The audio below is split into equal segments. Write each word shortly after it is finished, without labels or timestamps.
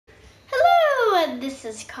everyone, this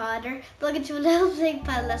is Connor. Welcome to a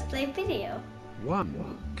LittleBigPlanet Let's Play video.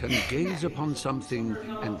 One can gaze upon something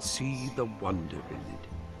and see the wonder in it.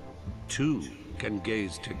 Two can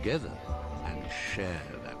gaze together and share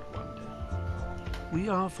that wonder. We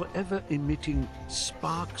are forever emitting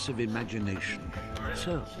sparks of imagination.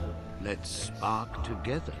 So, let's spark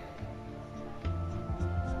together.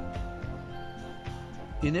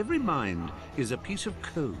 In every mind is a piece of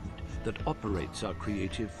code that operates our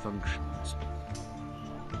creative functions.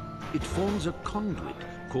 It forms a conduit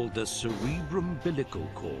called the cerebrum-umbilical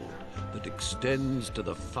cord that extends to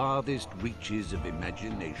the farthest reaches of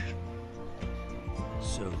imagination.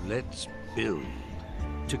 So let's build.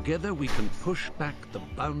 Together we can push back the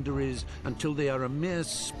boundaries until they are a mere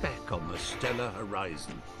speck on the stellar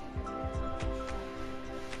horizon.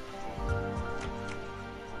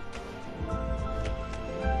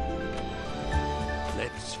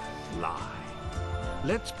 Let's fly.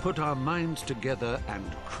 Let's put our minds together and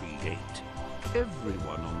create.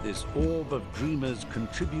 Everyone on this orb of dreamers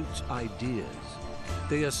contributes ideas.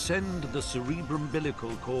 They ascend the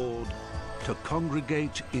cerebrum-umbilical cord to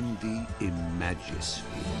congregate in the Imagisphere,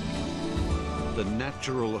 the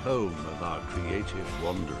natural home of our creative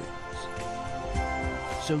wanderings.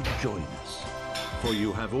 So join us, for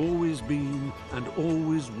you have always been and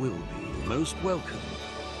always will be most welcome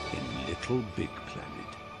in LittleBigPlanet.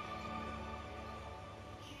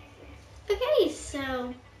 Okay,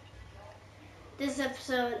 so this is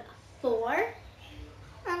episode 4.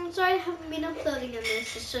 I'm sorry I haven't been uploading on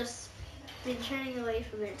this, it's just been turning away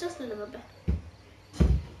from it just a little bit.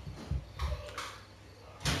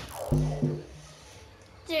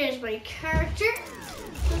 There's my character.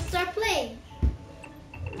 Let's start playing.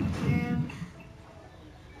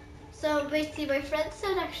 So basically my friends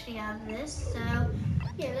don't actually have this, so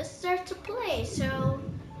yeah, let's start to play. So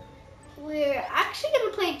we're actually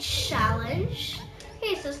gonna play challenge.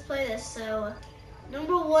 Okay, so let's play this. So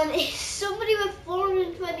number 1 is somebody with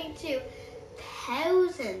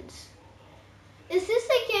 422,000. Is this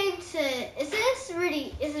a game to? Is it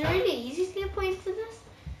really easy to get points in this?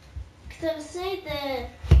 Because I would say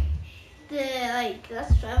I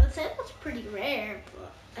would say that's pretty rare,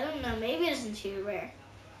 but I don't know. Maybe it isn't too rare.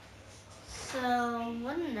 So I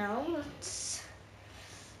don't know. Let's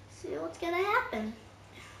see what's gonna happen.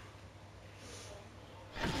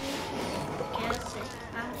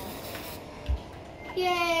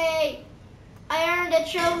 Yay! I earned a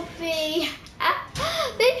trophy.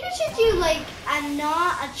 Maybe we should do like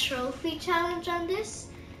not a trophy challenge on this,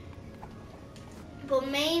 but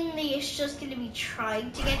mainly it's just going to be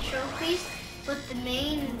trying to get trophies. But the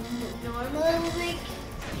main normal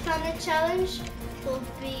LittleBigPlanet challenge will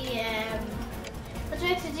be what do I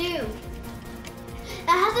have to do? It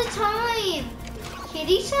has a time. Okay,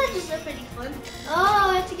 these challenges are pretty fun.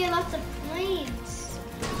 Oh, I have to get lots of points.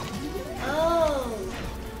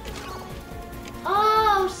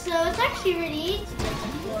 Oh, so it's actually really easy to get to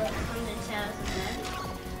 400,000 then.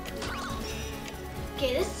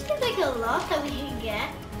 Okay, this seems like a lot that we can get.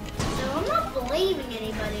 So I'm not blaming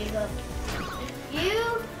anybody, but if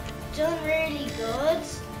you've done really good,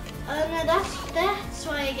 no, that's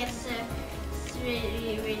why it gets it's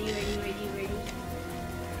really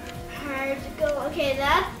hard to go. Okay,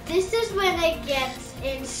 this is when it gets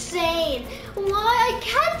insane. Why? I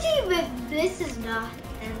can't even. This is not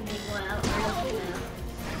ending well.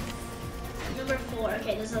 Number 4.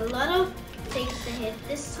 Okay, there's a lot of things to hit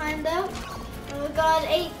this time though. Oh god,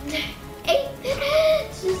 8. 8.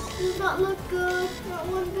 This does not look good. Not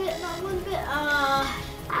one bit.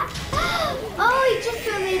 Oh, he just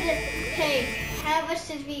made it. Okay, how much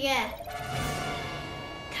did we get?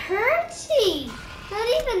 30. Not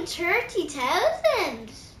even 30,000.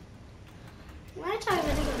 Why am I talking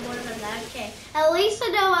about even more than that? Okay, at least I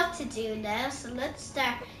know what to do now. So let's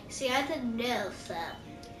start. See, I didn't know, so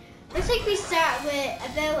looks like we start with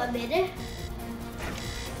about a minute.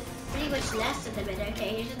 Pretty much less than a minute.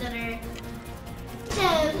 Okay, here's another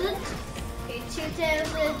 1,000. Okay,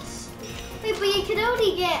 2,000. Wait, but you can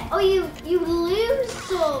only get. Oh, you lose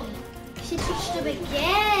some. She touched them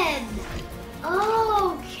again.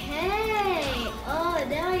 Okay. Oh,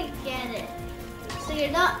 now I get it. So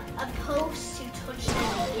you're not supposed to touch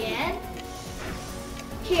them again.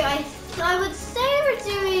 Okay, I would say we're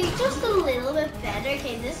doing just a little bit better.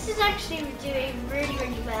 Okay, this is actually doing really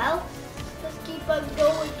well. Let's keep on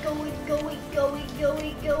going.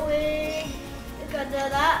 God, now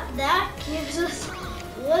that gives us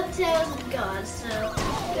 1,000 gods. So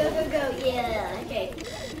go. Yeah. Okay.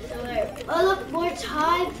 So oh look, more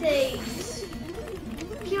time things.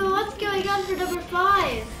 Okay, well, what's going on for number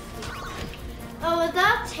 5? Oh, is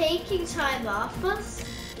that taking time off us?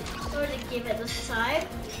 Or to give it this time.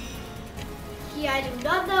 Yeah, I do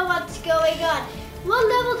not know what's going on. What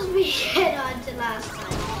level did we get on to last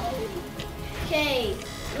time? Okay,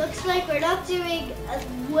 looks like we're not doing as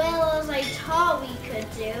well as I thought we could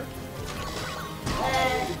do.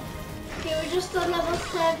 Okay, we're just on level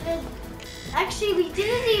 7. Actually, we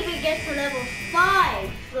didn't even get to level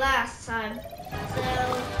 5 last time. So,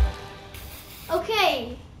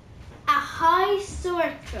 okay, a high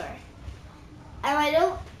sorter. And I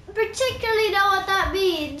don't particularly know what that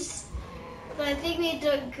means, but I think we're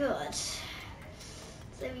doing good. So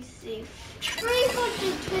let me see,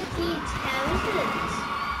 320,000.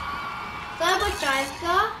 So how much I've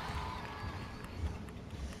got?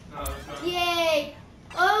 Yay!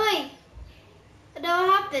 Oh wait, I know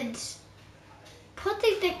what happened.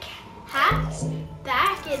 Putting the cat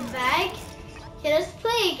back in bag. Okay, let's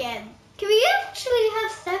play again. Can we actually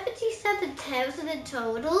have 77,000 in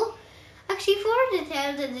total? Actually,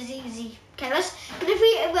 400,000 is easy. Okay, let's. But I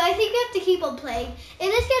think we have to keep on playing. It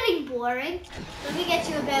is getting boring. Let me get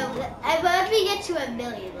to let me get to 1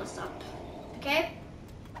 million or something. Okay.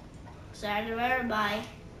 So where am I?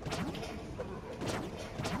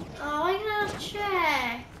 Oh, I gotta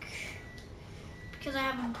check because I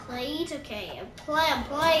haven't played. Okay, I'm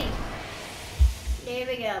playing. Here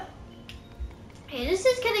we go. Okay, this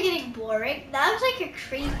is kind of getting boring. That was like a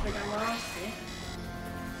creeper that lost it.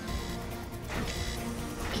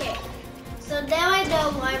 Okay, so now I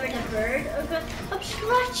know why we're the bird. Okay, I'm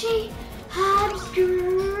scratchy. I'm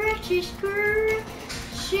scratchy,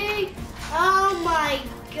 scratchy. Oh my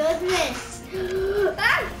goodness.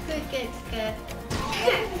 Ah, good. Okay.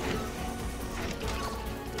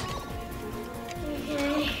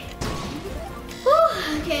 Whew.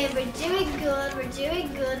 Okay, we're doing good.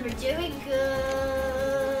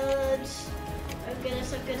 Oh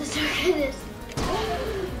goodness.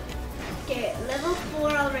 Okay, level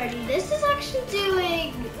 4 already. This is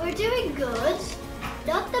actually we're doing good.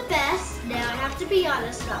 Not the best. Now I have to be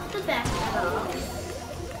honest, not the best at all.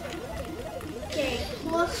 Okay,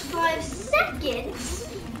 plus 5 seconds.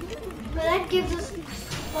 But that gives us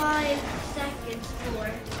 5 seconds for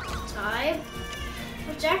time,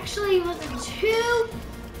 which actually wasn't too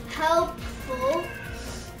helpful.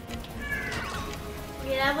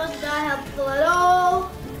 Yeah, that was not helpful at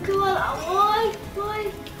all. Come on, why?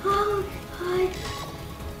 Oh, hi.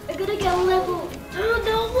 I'm gonna get a level. Oh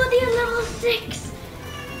no, what are level 6?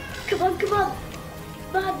 Come on.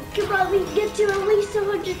 We can get to at least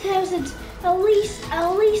 100,000. At least.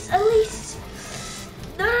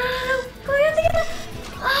 No. We have to get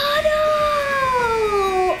Oh no!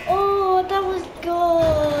 Oh, that was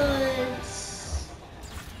good.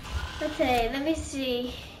 Okay, let me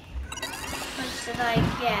see. How much did I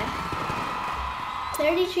get?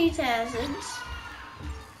 33,000.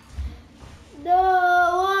 No,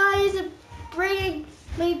 why is it bringing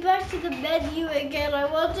me back to the menu again? I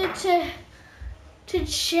wanted to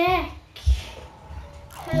check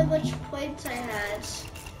how much points I had.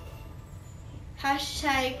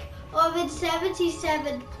 Hashtag, I'm in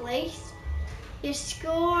 77th place. Your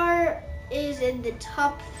score is in the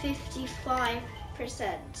top 55%.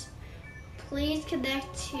 Please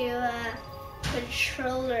connect to a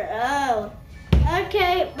controller. Oh,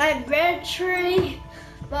 okay, my battery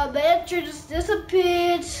just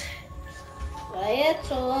disappeared. Why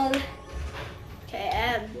it's on?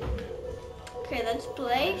 Okay, okay, let's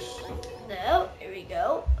play. No, here we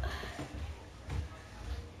go.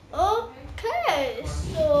 Okay,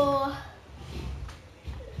 so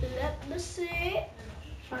let me see.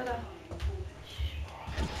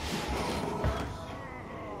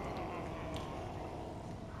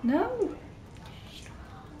 No.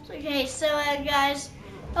 Okay, so guys,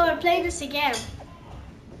 we're playing this again.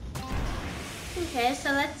 Okay, so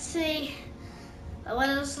let's see. I want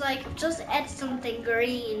to just add something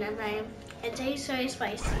green, and it tastes very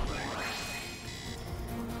spicy.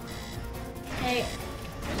 Okay,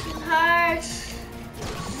 this is hard.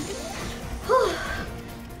 Whew.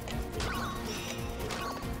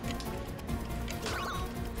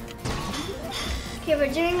 Okay,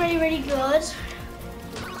 we're doing really good.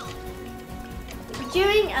 We're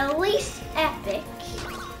doing at least epic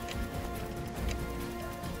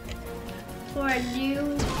for a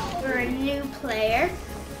new player.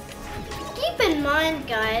 Keep in mind,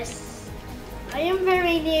 guys, I am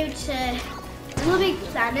very new to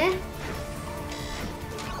LittleBigPlanet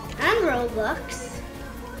and Roblox.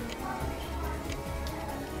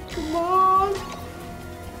 Come on.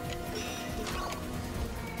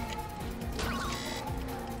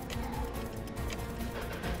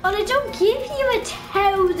 Oh, they don't give you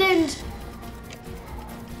 1,000.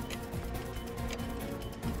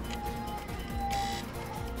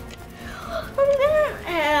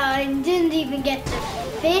 I didn't even get to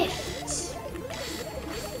 5th.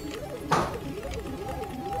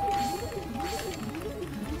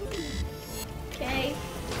 Okay.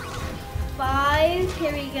 5,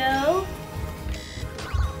 here we go.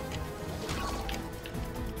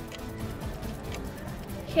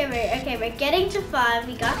 Okay, we're getting to 5.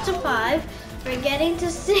 We got to 5. We're getting to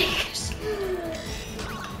 6.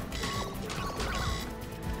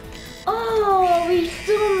 Oh, we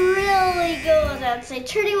still really good. I'd say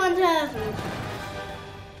 31,000.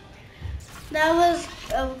 That was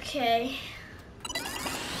okay.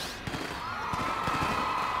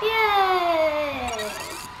 Yay!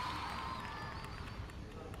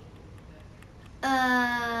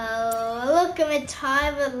 Look, I'm in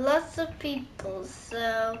time with lots of people,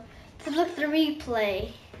 so let's look at the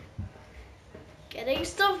replay. Getting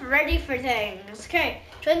stuff ready for things. Okay,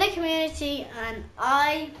 join the community on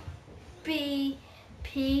ibp.me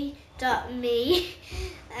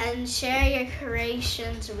and share your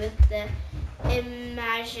creations with the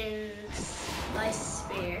Imagines by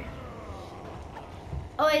Sphere.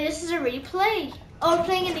 Oh wait, this is a replay? Oh, we're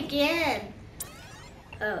playing it again.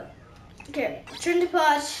 Oh, okay, turn to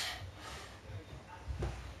pause.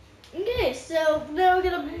 Okay, so now we're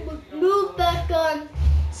gonna move back on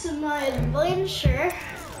to my adventure.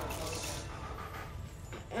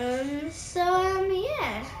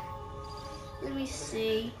 Yeah. Let me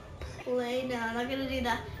see. Play. No, I'm not gonna do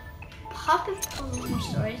that. Pocket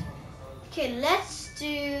stories. Okay, let's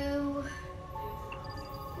do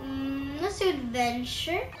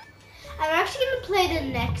adventure. I'm actually gonna play the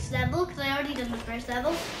next level because I already done the first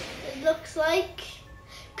level. It looks like,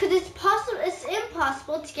 because it's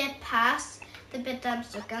impossible to get past the bit that I'm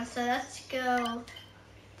stuck on. So let's go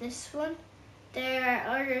this one. There are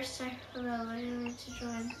other sections I need to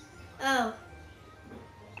join. Oh,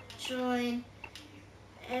 join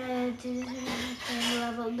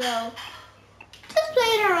level. No, just play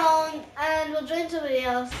it our own, and we'll join somebody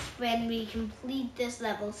else when we complete this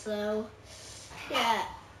level. So yeah,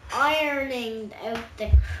 ironing out the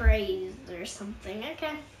craze or something.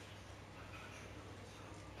 Okay,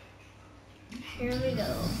 here we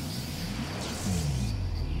go.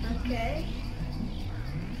 Okay.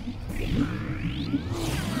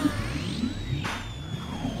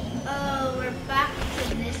 Oh, we're back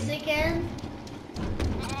to this again.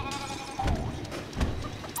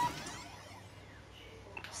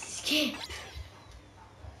 Skip.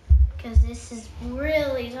 Because this is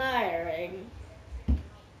really tiring.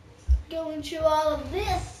 Going through all of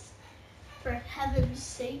this, for heaven's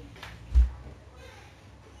sake.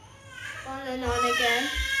 On and on again.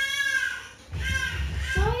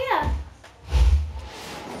 So yeah.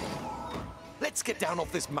 Let's get down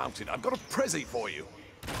off this mountain. I've got a present for you.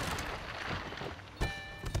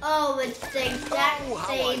 Oh, it's the exact how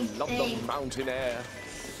same I love thing. the mountain air.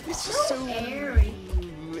 It's So just so airy.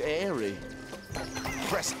 airy.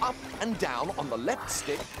 Press up and down on the left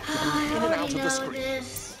stick to I move in and out already of the know screen.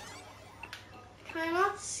 this. Can I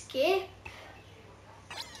not skip?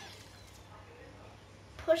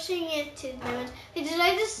 Pushing it to the limit. Did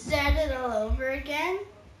I just start it all over again?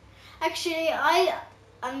 Actually,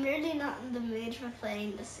 I'm really not in the mood for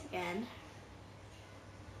playing this again.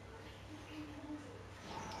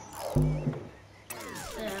 So,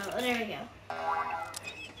 there we go.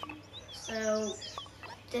 So,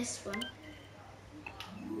 this one.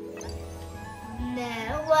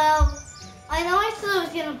 No, well, I know I said I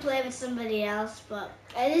was gonna play with somebody else, but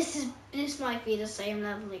this might be the same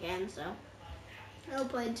level again, so no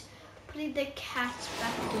point putting the cat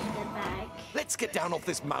back in the bag. Let's get down off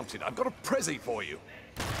this mountain. I've got a present for you.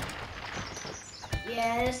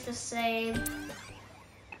 Yeah, it's the same.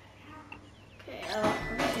 Okay,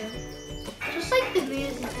 okay. Just like the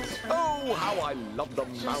music this one. Oh, how I love the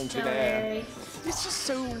Just mountain so air. airy. It's just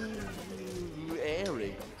so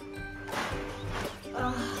airy.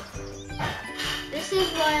 Oh, this is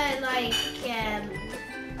why I like,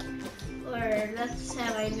 or that's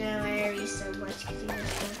how I know airy so much, because you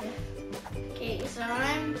just love it. Okay, so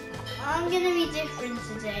I'm gonna be different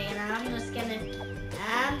today, and I'm just gonna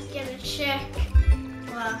check,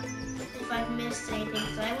 well, if I've missed anything.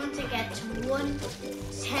 So I want to get to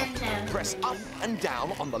 110,000. Press up and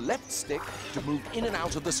down on the left stick to move in and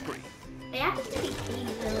out of the screen. They happen to be key,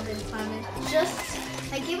 LittleBigPlanet.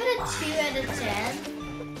 I give it a 2 out of 10.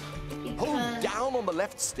 Hold down on the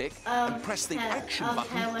left stick and press the action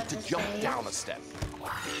button to jump down a step.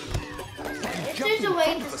 If there's a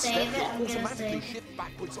way to save it, I'm gonna save. Shift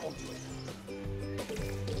backwards onto it.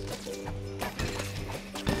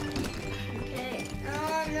 Okay.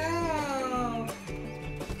 Oh no.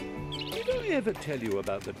 Did I ever tell you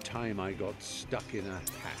about the time I got stuck in a hat?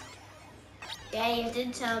 Yeah, you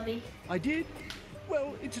did tell me. I did?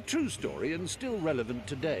 Well, it's a true story and still relevant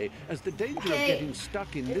today, as the danger of getting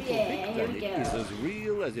stuck in LittleBigPlanet is as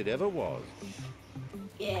real as it ever was.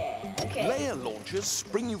 Yeah, okay. Layer launchers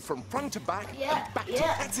spring you from front to back and back to...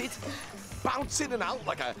 That's it. Bounce in and out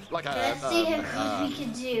like a... Let's see how good we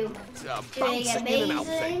can do. Doing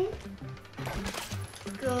amazing.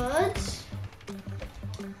 Good.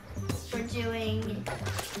 We're doing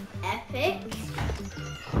epic.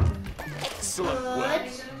 Excellent work.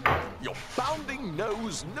 Your bounding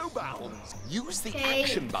knows no bounds. Use the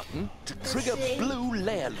action button to trigger blue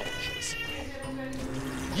layer launchers.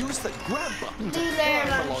 Use the grab button to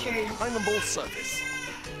climb along a climbable surface.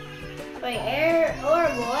 Wait, air or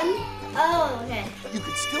one? Oh, okay. You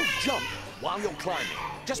can still jump while you're climbing.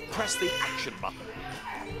 Just press the action button.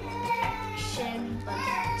 Action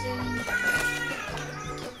button.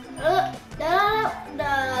 No.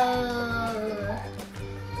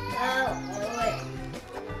 Oh, wait.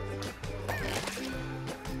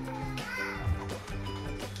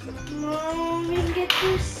 Come on, we can get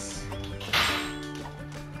this.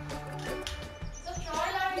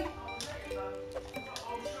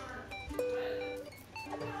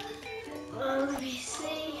 Oh, let me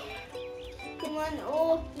see. Come on.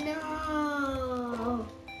 Oh, no.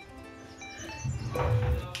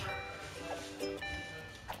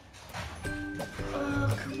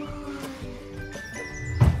 Oh, come on.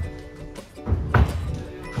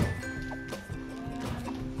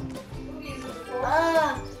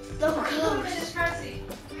 So close.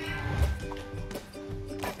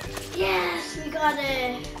 Yes, we got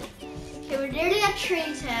it. Okay, we're nearly at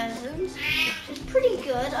 3,000, which is pretty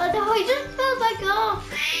good. Oh no, I just fell back off.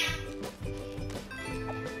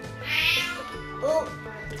 Oh.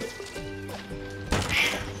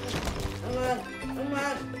 Come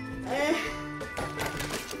on.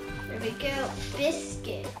 There we go.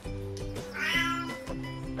 Biscuit.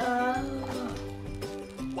 Oh.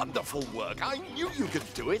 Wonderful work. I knew you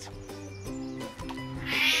could do it.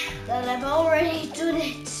 But I've already done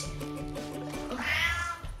it.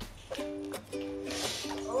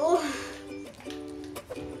 Oh.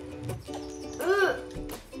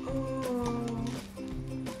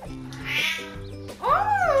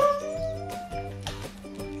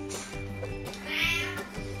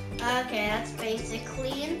 Okay, that's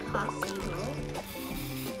basically impossible.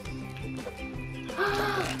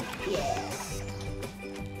 Yes.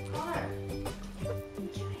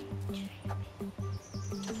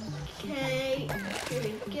 Okay, here we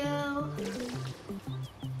go.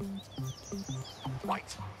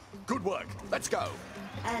 Right. Good work. Let's go.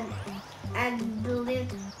 And the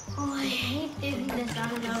lift. Oh, I hate doing this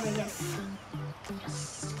on and over again.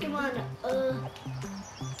 Come on.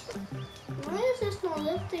 Why is this not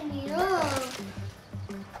lifting me up?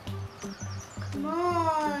 Come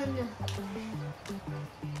on.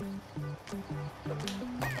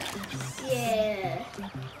 Yeah.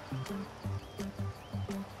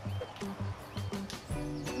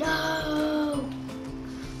 No.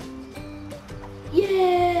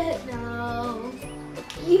 Yeah. No.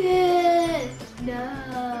 Yeah. No.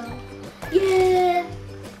 Yeah.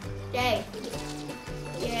 Yay.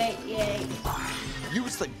 Yay, yay.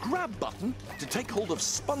 Use the grab button to take hold of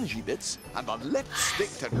spongy bits and the left stick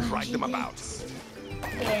to drag them about.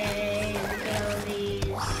 Yay, look at all these.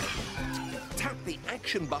 Tap the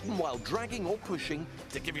action button while dragging or pushing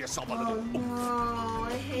to give yourself a little oomph. No,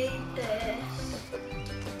 I hate this.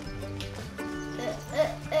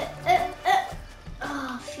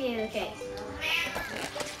 Oh, phew, okay.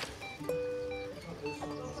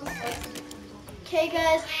 Okay,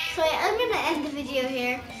 guys, so I'm going to end the video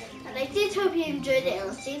here. And I did hope you enjoyed it, and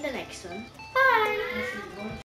I'll see you in the next one. Bye!